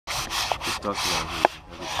dust around here.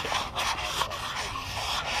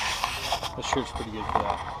 The shirt's pretty good for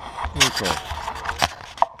that. Okay.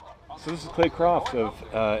 So this is Clay Croft of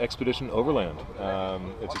Expedition Overland.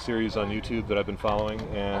 It's a series on YouTube that I've been following,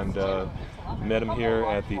 and met him here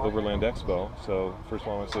at the Overland Expo. So first of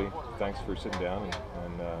all, I want to say thanks for sitting down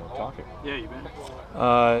and talking. Yeah, you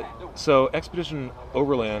bet. So Expedition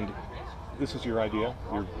Overland, this was your idea,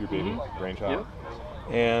 your baby, brainchild.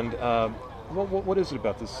 Yep. And what is it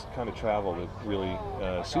about this kind of travel that really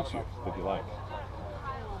suits you, that you like?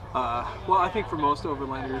 Well, I think for most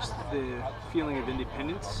overlanders, the feeling of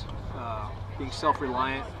independence, being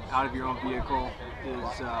self-reliant out of your own vehicle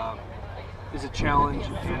is a challenge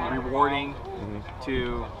and rewarding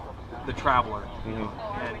to the traveler.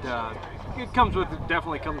 And it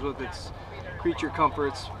definitely comes with its creature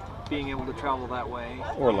comforts, being able to travel that way.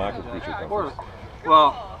 Or lack of creature comforts.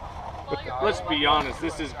 Well, let's be honest,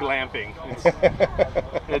 this is glamping.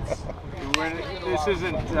 This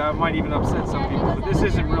isn't, might even upset some people, but this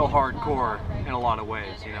isn't real hardcore in a lot of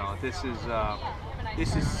ways. You know, this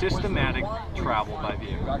is systematic travel by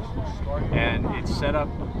vehicle, and it's set up,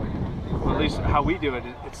 at least how we do it,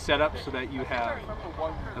 it's set up so that you have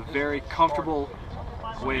a very comfortable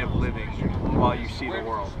way of living while you see the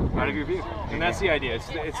world out of your vehicle. And that's the idea.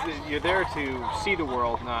 You're there to see the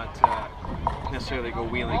world, not necessarily go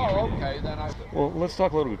wheeling every day. Well, let's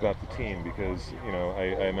talk a little bit about the team, because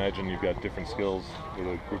I imagine you've got different skills with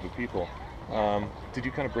a group of people. Did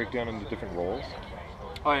you kind of break down into different roles?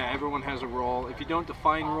 Oh yeah, everyone has a role. If you don't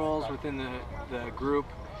define roles within the group,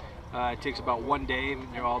 it takes about 1 day and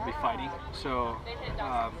you'll all be fighting. So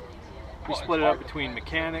we split it up between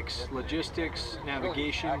mechanics, logistics,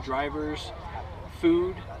 navigation, drivers,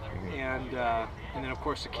 food, and then of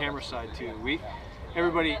course the camera side too.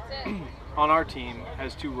 Everybody on our team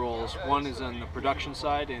has two roles. One is on the production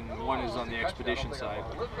side and one is on the expedition side.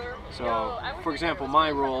 So, for example,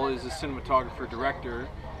 my role is a cinematographer director,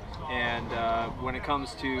 and when it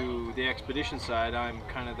comes to the expedition side, I'm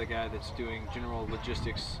kind of the guy that's doing general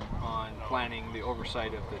logistics on planning the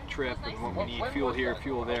oversight of the trip and what we need, fuel here,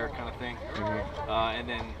 fuel there kind of thing. And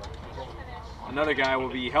then another guy will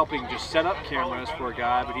be helping just set up cameras for a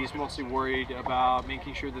guy, but he's mostly worried about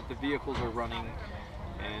making sure that the vehicles are running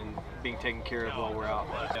and being taken care of while we're out.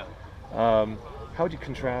 How would you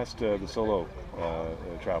contrast the solo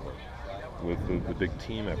traveler with the big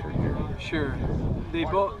team effort here? Sure. They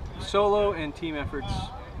both, solo and team efforts,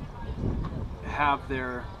 have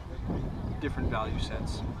their different value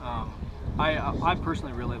sets. I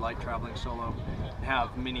personally really like traveling solo.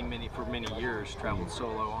 Have for many years traveled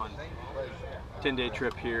solo on 10-day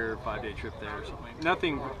trip here, 5-day trip there or something.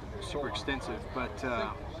 Nothing super extensive, but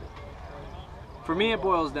for me it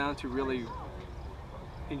boils down to really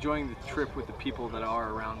enjoying the trip with the people that are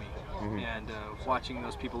around me. And watching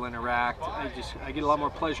those people interact, I get a lot more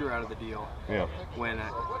pleasure out of the deal. Yeah. When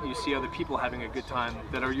you see other people having a good time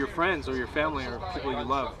that are your friends or your family or people you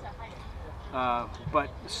love. But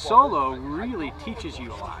solo really teaches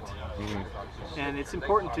you a lot, and it's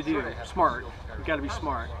important to do. Smart. You got to be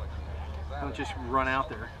smart. Don't just run out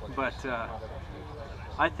there. But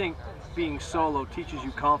I think being solo teaches you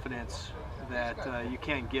confidence that you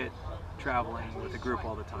can't get traveling with a group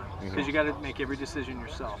all the time, because you got to make every decision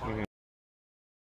yourself.